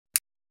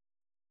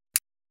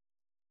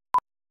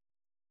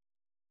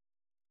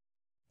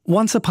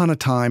Once upon a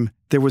time,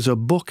 there was a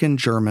book in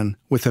German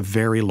with a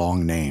very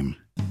long name.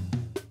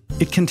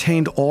 It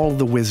contained all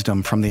the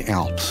wisdom from the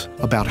Alps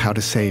about how to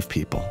save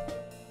people.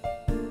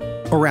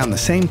 Around the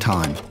same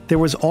time, there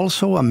was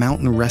also a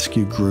mountain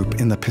rescue group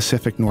in the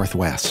Pacific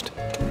Northwest,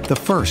 the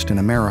first in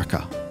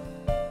America.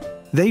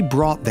 They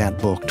brought that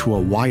book to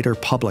a wider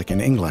public in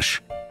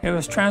English. It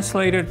was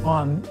translated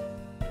on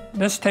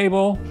this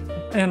table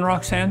in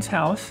Roxanne's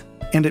house.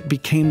 And it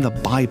became the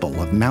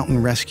Bible of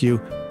mountain rescue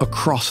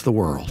across the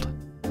world.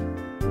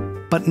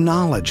 But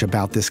knowledge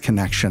about this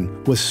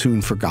connection was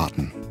soon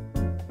forgotten.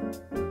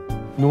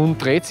 Nun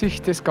dreht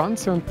sich das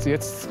Ganze und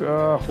jetzt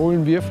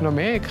holen wir von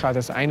Amerika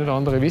das ein oder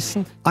andere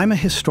Wissen. I'm a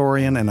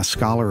historian and a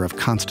scholar of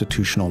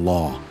constitutional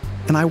law,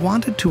 and I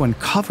wanted to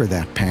uncover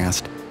that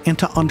past and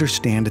to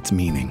understand its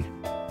meaning.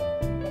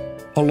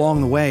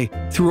 Along the way,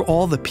 through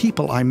all the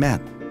people I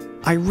met,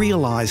 I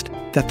realized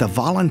that the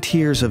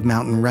volunteers of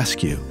mountain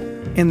rescue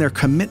and their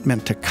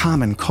commitment to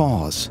common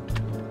cause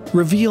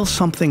reveal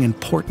something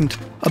important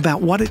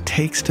about what it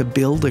takes to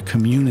build a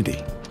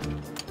community.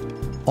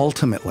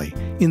 Ultimately,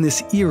 in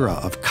this era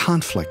of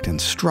conflict and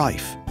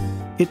strife,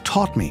 it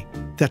taught me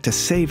that to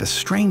save a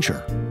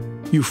stranger,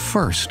 you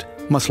first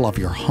must love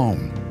your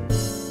home.